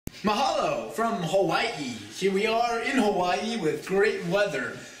Mahalo from Hawaii. Here we are in Hawaii with great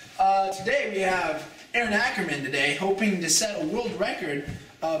weather. Today we have Aaron Ackerman today, hoping to set a world record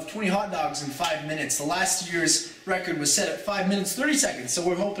of 20 hot dogs in 5 minutes. The last year's record was set at 5 minutes 30 seconds, so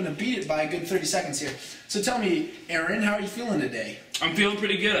we're hoping to beat it by a good 30 seconds here. So tell me, Aaron, how are you feeling today? I'm feeling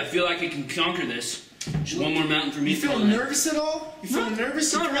pretty good. I feel like I can conquer this. Just one more mountain for me. You feeling nervous at all? You feeling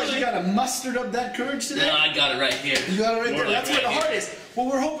nervous? Not you feel really. like you got mustered up that courage today? No, I got it right here. You got it right More there. like That's where the right heart here. is. Well,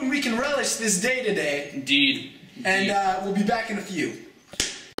 we're hoping we can relish this day today. Indeed. And we'll be back in a few.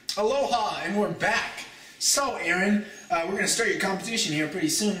 Aloha, and we're back. So, Aaron, we're going to start your competition here pretty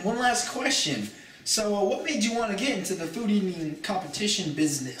soon. One last question. So, what made you want to get into the food eating competition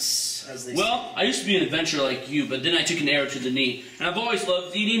business, as they say? Well, I used to be an adventurer like you, but then I took an arrow to the knee. And I've always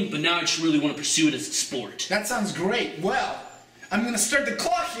loved eating, but now I just really want to pursue it as a sport. That sounds great. Well, I'm going to start the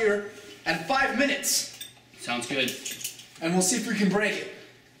clock here at 5 minutes. Sounds good. And we'll see if we can break it.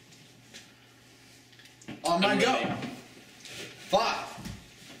 On my go. 5,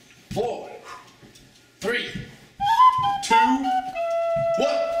 4, 3, 2,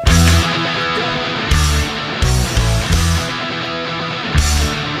 1.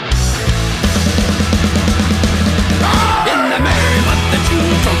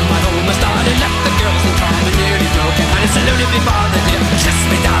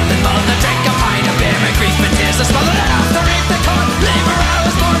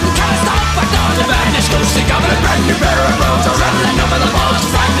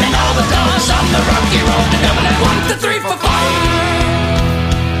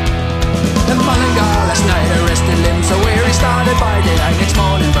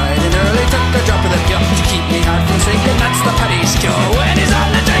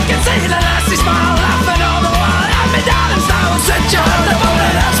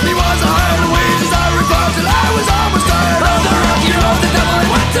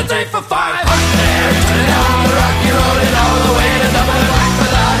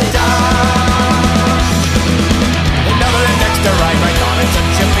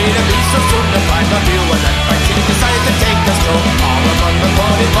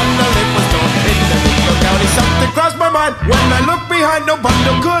 When I look behind, no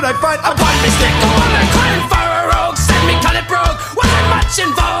bundle could I find a point mistake. The one I climb for a rogue, send me cut it broke. Wasn't much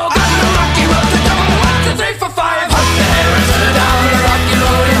in vogue. On the rocky road to double, 1, 2, 3, 4, 5. Up the hair and turn it down the rocky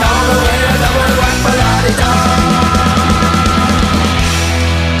road and all the way to double whack for la da.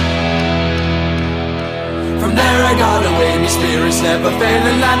 From there I got away, me spirits never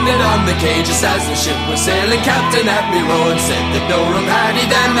failing. Landed on the cage just as the ship was sailing. Captain at me rowed, said that no room had he.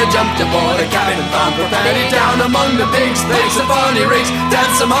 Then I jumped aboard a cabin, found for Paddy. Down among the pigs, played some funny rigs,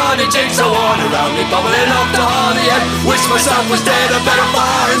 danced some honey jigs. So on around me, bubbling up to Holly Head. Wish myself was dead, a better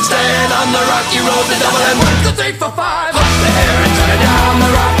far instead. On the rocky road to Double M, 1, 2, 3, 4, 5. Up the hair and turn it down the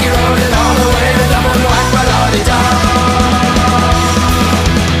rocky